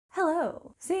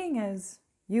Hello! Seeing as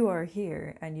you are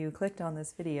here and you clicked on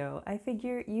this video, I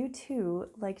figure you too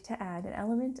like to add an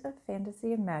element of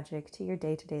fantasy and magic to your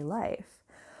day-to-day life.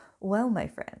 Well, my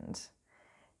friend,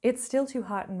 it's still too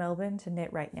hot in Melbourne to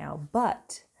knit right now,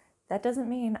 but that doesn't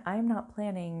mean I'm not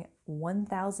planning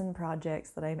 1,000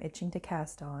 projects that I'm itching to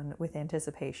cast on with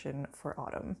anticipation for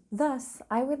autumn. Thus,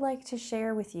 I would like to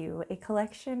share with you a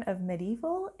collection of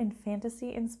medieval and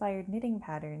fantasy-inspired knitting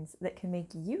patterns that can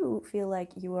make you feel like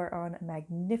you are on a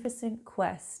magnificent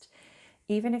quest,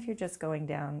 even if you're just going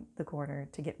down the corner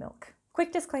to get milk.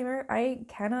 Quick disclaimer, I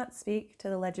cannot speak to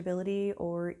the legibility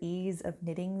or ease of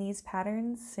knitting these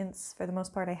patterns since for the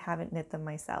most part I haven't knit them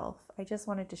myself. I just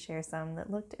wanted to share some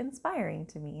that looked inspiring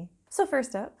to me. So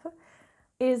first up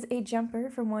is a jumper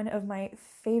from one of my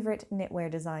favorite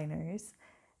knitwear designers,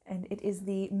 and it is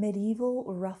the medieval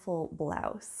ruffle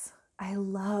blouse. I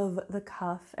love the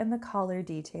cuff and the collar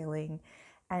detailing,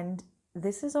 and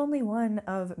this is only one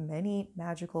of many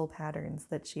magical patterns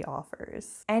that she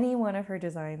offers. Any one of her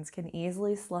designs can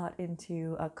easily slot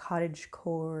into a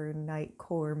cottagecore,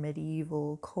 knightcore,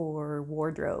 medieval core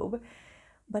wardrobe,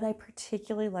 but I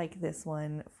particularly like this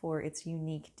one for its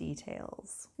unique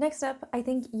details. Next up, I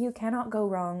think you cannot go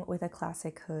wrong with a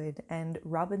classic hood, and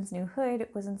Robin's new hood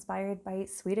was inspired by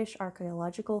Swedish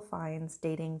archaeological finds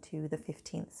dating to the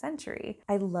 15th century.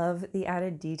 I love the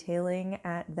added detailing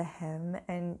at the hem,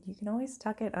 and you can always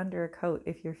tuck it under a coat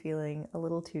if you're feeling a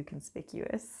little too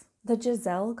conspicuous. The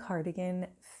Giselle cardigan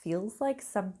feels like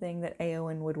something that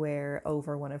Eowyn would wear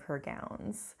over one of her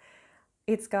gowns.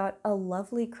 It's got a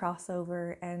lovely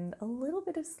crossover and a little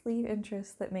bit of sleeve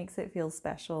interest that makes it feel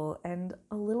special and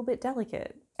a little bit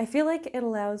delicate. I feel like it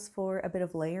allows for a bit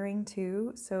of layering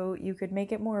too, so you could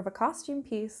make it more of a costume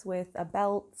piece with a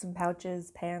belt, some pouches,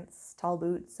 pants, tall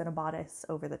boots, and a bodice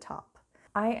over the top.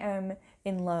 I am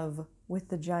in love with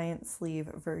the giant sleeve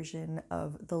version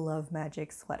of the Love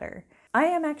Magic sweater. I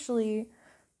am actually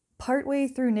partway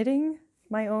through knitting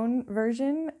my own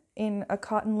version in a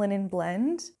cotton linen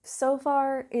blend. So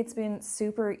far, it's been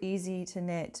super easy to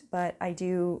knit, but I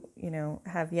do,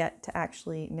 have yet to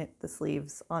actually knit the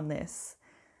sleeves on this.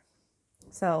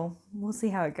 So we'll see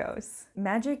how it goes.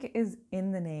 Magic is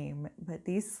in the name, but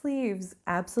these sleeves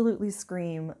absolutely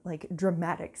scream like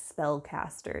dramatic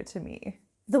spellcaster to me.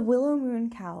 The Willow Moon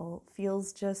cowl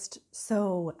feels just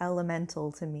so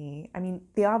elemental to me. I mean,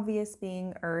 the obvious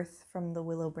being earth from the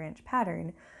willow branch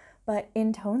pattern, but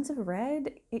in tones of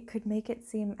red, it could make it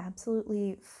seem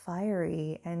absolutely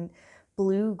fiery, and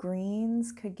blue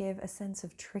greens could give a sense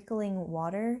of trickling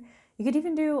water. You could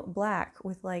even do black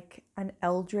with like an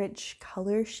eldritch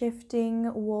color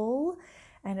shifting wool,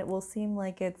 and it will seem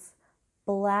like it's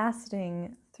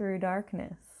blasting through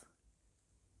darkness.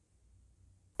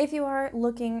 If you are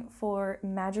looking for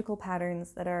magical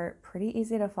patterns that are pretty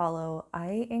easy to follow,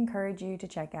 I encourage you to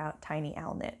check out Tiny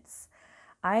Owl Knits.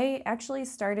 I actually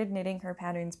started knitting her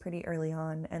patterns pretty early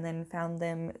on and then found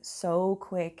them so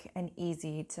quick and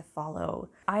easy to follow.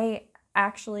 I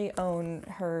actually own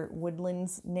her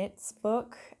Woodlands Knits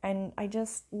book, and I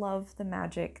just love the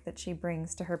magic that she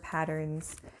brings to her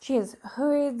patterns. She has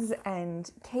hoods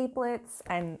and capelets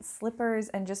and slippers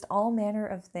and just all manner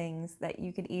of things that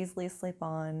you could easily slip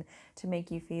on to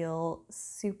make you feel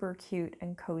super cute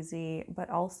and cozy, but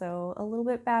also a little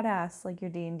bit badass like your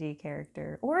D&D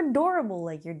character, or adorable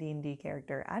like your D&D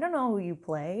character. I don't know who you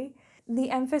play.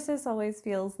 The emphasis always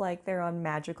feels like they're on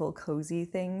magical, cozy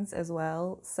things as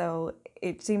well, so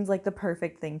it seems like the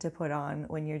perfect thing to put on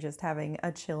when you're just having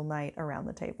a chill night around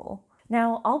the table.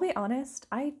 Now, I'll be honest,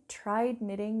 I tried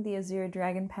knitting the Azure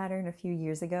Dragon pattern a few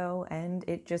years ago, and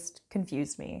it just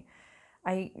confused me.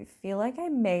 I feel like I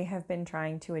may have been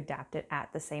trying to adapt it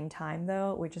at the same time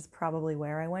though, which is probably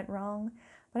where I went wrong.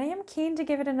 But I am keen to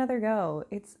give it another go.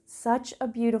 It's such a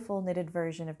beautiful knitted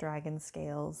version of dragon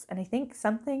scales, and I think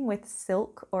something with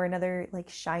silk or another like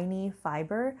shiny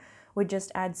fiber would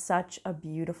just add such a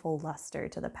beautiful luster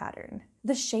to the pattern.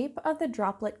 The shape of the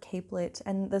droplet capelet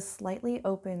and the slightly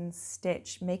open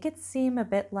stitch make it seem a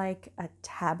bit like a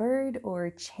tabard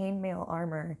or chainmail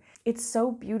armor. It's so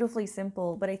beautifully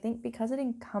simple, but I think because it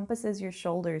encompasses your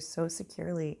shoulders so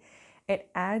securely, it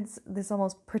adds this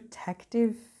almost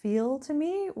protective feel to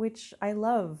me, which I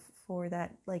love for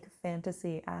that like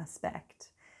fantasy aspect.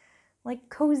 Like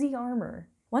cozy armor.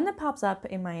 One that pops up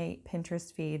in my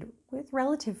Pinterest feed with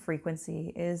relative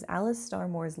frequency is Alice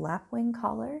Starmore's lapwing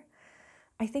collar.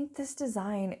 I think this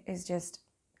design is just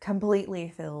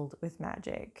completely filled with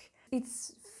magic.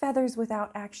 It's feathers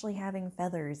without actually having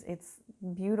feathers. It's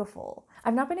beautiful.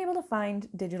 I've not been able to find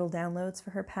digital downloads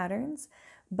for her patterns,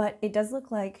 but it does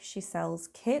look like she sells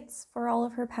kits for all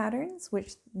of her patterns,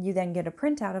 which you then get a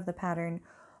printout of the pattern,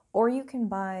 or you can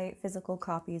buy physical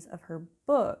copies of her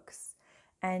books.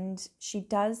 And she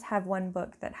does have one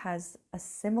book that has a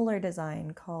similar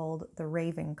design called The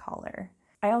Raven Collar.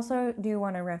 I also do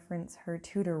want to reference her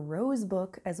Tudor Rose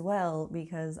book as well,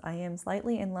 because I am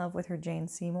slightly in love with her Jane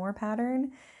Seymour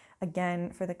pattern,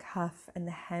 again for the cuff and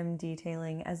the hem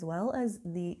detailing, as well as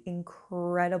the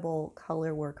incredible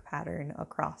color work pattern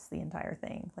across the entire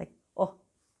thing. Like, oh,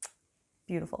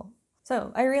 beautiful.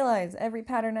 So I realize every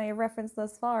pattern I have referenced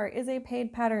thus far is a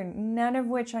paid pattern, none of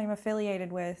which I'm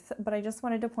affiliated with, but I just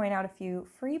wanted to point out a few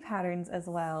free patterns as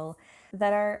well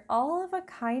that are all of a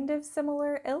kind of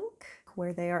similar ilk,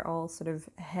 where they are all sort of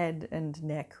head and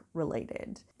neck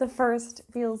related. The first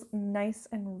feels nice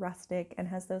and rustic and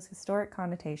has those historic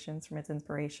connotations from its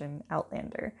inspiration,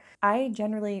 Outlander. I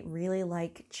generally really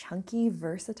like chunky,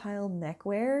 versatile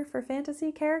neckwear for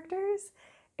fantasy characters.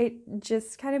 It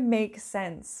just kind of makes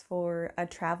sense for a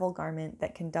travel garment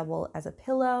that can double as a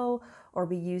pillow or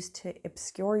be used to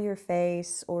obscure your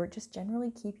face or just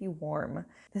generally keep you warm.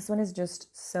 This one is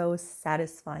just so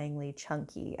satisfyingly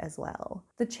chunky as well.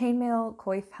 The chainmail,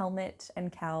 coif helmet,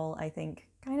 and cowl, I think,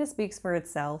 kind of speaks for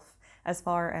itself as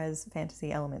far as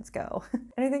fantasy elements go.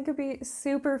 And I think it'd be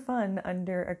super fun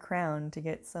under a crown to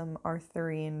get some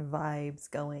Arthurian vibes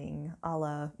going, a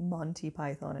la Monty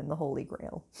Python and the Holy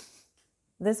Grail.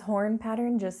 This horn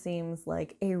pattern just seems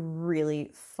like a really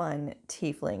fun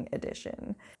tiefling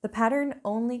addition. The pattern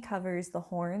only covers the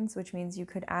horns, which means you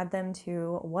could add them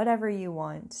to whatever you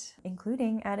want,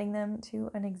 including adding them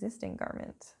to an existing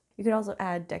garment. You could also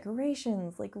add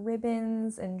decorations like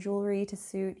ribbons and jewelry to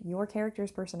suit your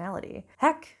character's personality.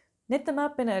 Heck, knit them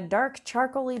up in a dark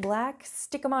charcoaly black,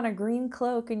 stick them on a green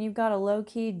cloak, and you've got a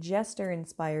low-key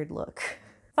jester-inspired look.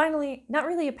 Finally, not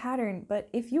really a pattern, but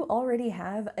if you already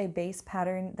have a base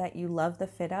pattern that you love the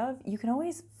fit of, you can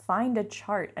always find a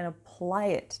chart and apply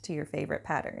it to your favorite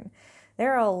pattern.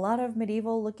 There are a lot of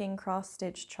medieval-looking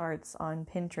cross-stitch charts on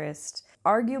Pinterest,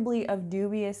 arguably of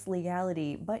dubious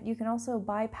legality, but you can also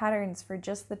buy patterns for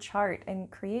just the chart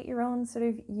and create your own sort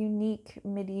of unique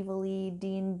medieval-y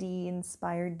D&D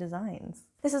inspired designs.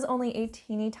 This is only a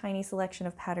teeny tiny selection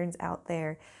of patterns out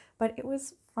there, but it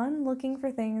was fun looking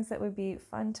for things that would be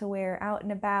fun to wear out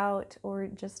and about or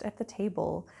just at the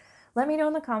table. Let me know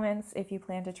in the comments if you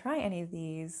plan to try any of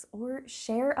these or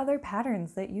share other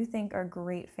patterns that you think are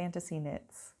great fantasy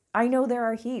knits. I know there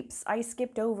are heaps. I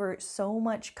skipped over so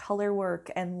much color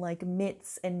work and like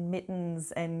mitts and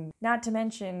mittens, and not to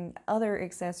mention other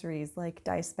accessories like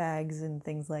dice bags and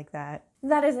things like that.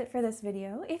 That is it for this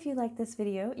video. If you like this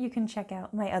video, you can check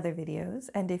out my other videos,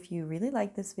 and if you really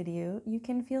like this video, you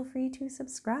can feel free to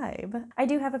subscribe. I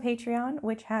do have a Patreon,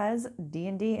 which has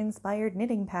D&D inspired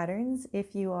knitting patterns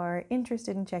if you are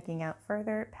interested in checking out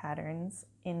further patterns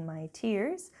in my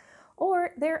tiers.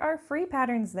 Or there are free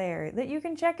patterns there that you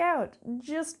can check out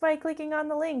just by clicking on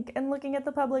the link and looking at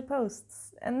the public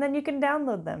posts. And then you can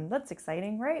download them. That's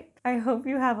exciting, right? I hope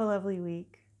you have a lovely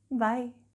week. Bye.